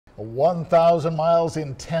1,000 miles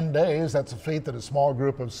in 10 days. That's a feat that a small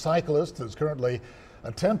group of cyclists is currently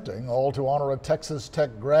attempting, all to honor a Texas Tech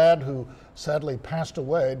grad who sadly passed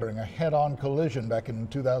away during a head-on collision back in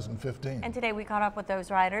 2015. And today we caught up with those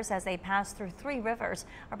riders as they passed through 3 rivers.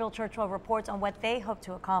 Our Bill Churchwell reports on what they hope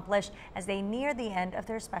to accomplish as they near the end of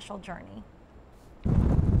their special journey.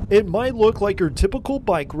 It might look like your typical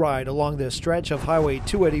bike ride along this stretch of Highway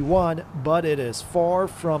 281, but it is far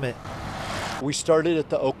from it. We started at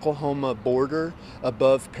the Oklahoma border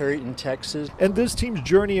above Perryton, Texas. And this team's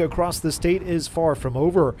journey across the state is far from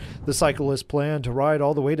over. The cyclists plan to ride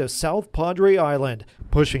all the way to South Padre Island,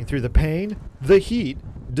 pushing through the pain, the heat,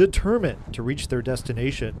 determined to reach their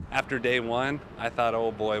destination. After day one, I thought,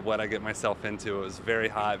 oh boy, what I get myself into. It was very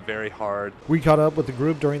hot, very hard. We caught up with the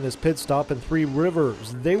group during this pit stop in 3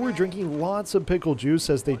 Rivers. They were drinking lots of pickle juice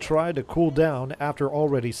as they tried to cool down after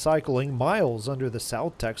already cycling miles under the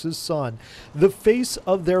South Texas sun. The face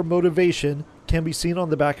of their motivation can be seen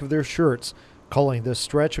on the back of their shirts, calling this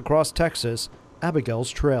stretch across Texas Abigail's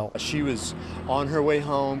Trail. She was on her way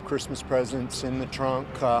home, Christmas presents in the trunk,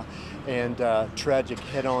 and tragic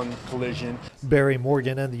head-on collision. Barry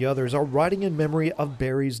Morgan and the others are riding in memory of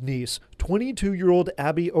Barry's niece, 22-year-old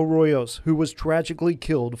Abby Arroyos, who was tragically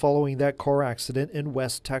killed following that car accident in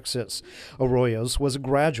West Texas. Arroyos was a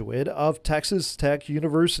graduate of Texas Tech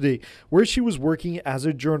University, where she was working as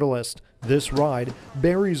a journalist. This ride,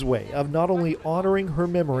 Barry's way of not only honoring her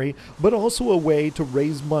memory, but also a way to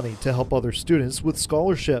raise money to help other students with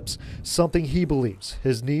scholarships, something he believes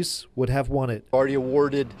his niece would have wanted. Already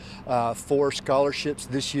awarded 4 scholarships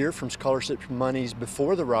this year from scholarship monies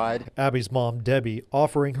before the ride. Abby's mom, Debbie,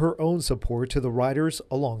 offering her own support to the riders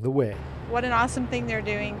along the way. What an awesome thing they're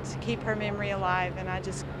doing to keep her memory alive, and I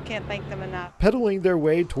just can't thank them enough. Pedaling their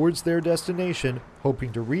way towards their destination,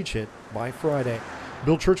 hoping to reach it by Friday.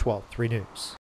 Bill Churchwell, 3 News.